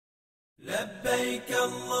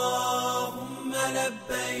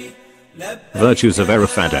Virtues of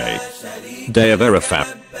Arafah Day. Day of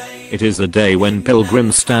Arafah. It is the day when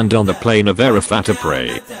pilgrims stand on the plain of Arafah to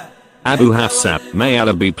pray. Abu Hafsa, may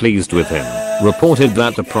Allah be pleased with him, reported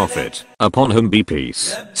that the Prophet, upon whom be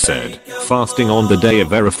peace, said, fasting on the day of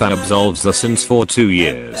Arafah absolves the sins for 2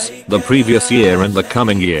 years, the previous year and the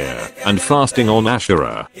coming year, and fasting on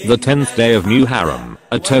Ashura, the 10th day of Muharram,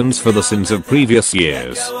 atones for the sins of previous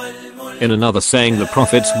years. In another saying, the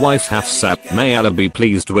Prophet's wife Hafsa, may Allah be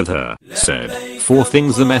pleased with her, said, 4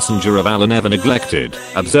 things the Messenger of Allah never neglected: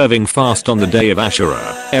 observing fast on the day of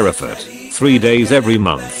Ashura, Arafat, 3 days every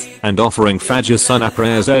month, and offering Fajr Sunnah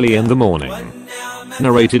prayers early in the morning.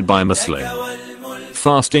 Narrated by Muslim.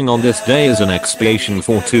 Fasting on this day is an expiation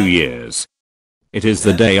for 2 years. It is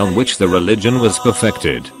the day on which the religion was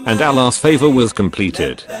perfected, and Allah's favor was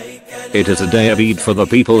completed. It is a day of Eid for the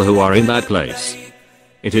people who are in that place.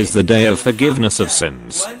 It is the day of forgiveness of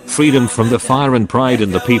sins, freedom from the fire and pride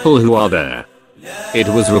in the people who are there. It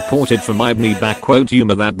was reported from Ibn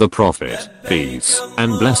Umar that the Prophet, peace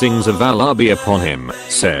and blessings of Allah be upon him,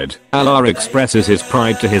 said, Allah expresses his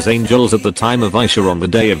pride to his angels at the time of Isha on the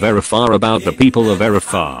day of Arafah about the people of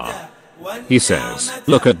Arafah. He says,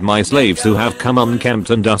 look at my slaves who have come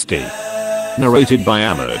unkempt and dusty. Narrated by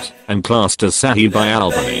Ahmad, and classed as Sahih by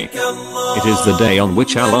Albani. It is the day on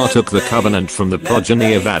which Allah took the covenant from the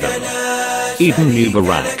progeny of Adam. Eid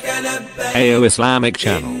Mubarak. AOIslamic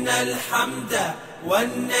channel.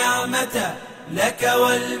 والنعمة لك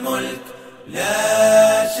والملك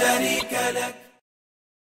لا شريك لك.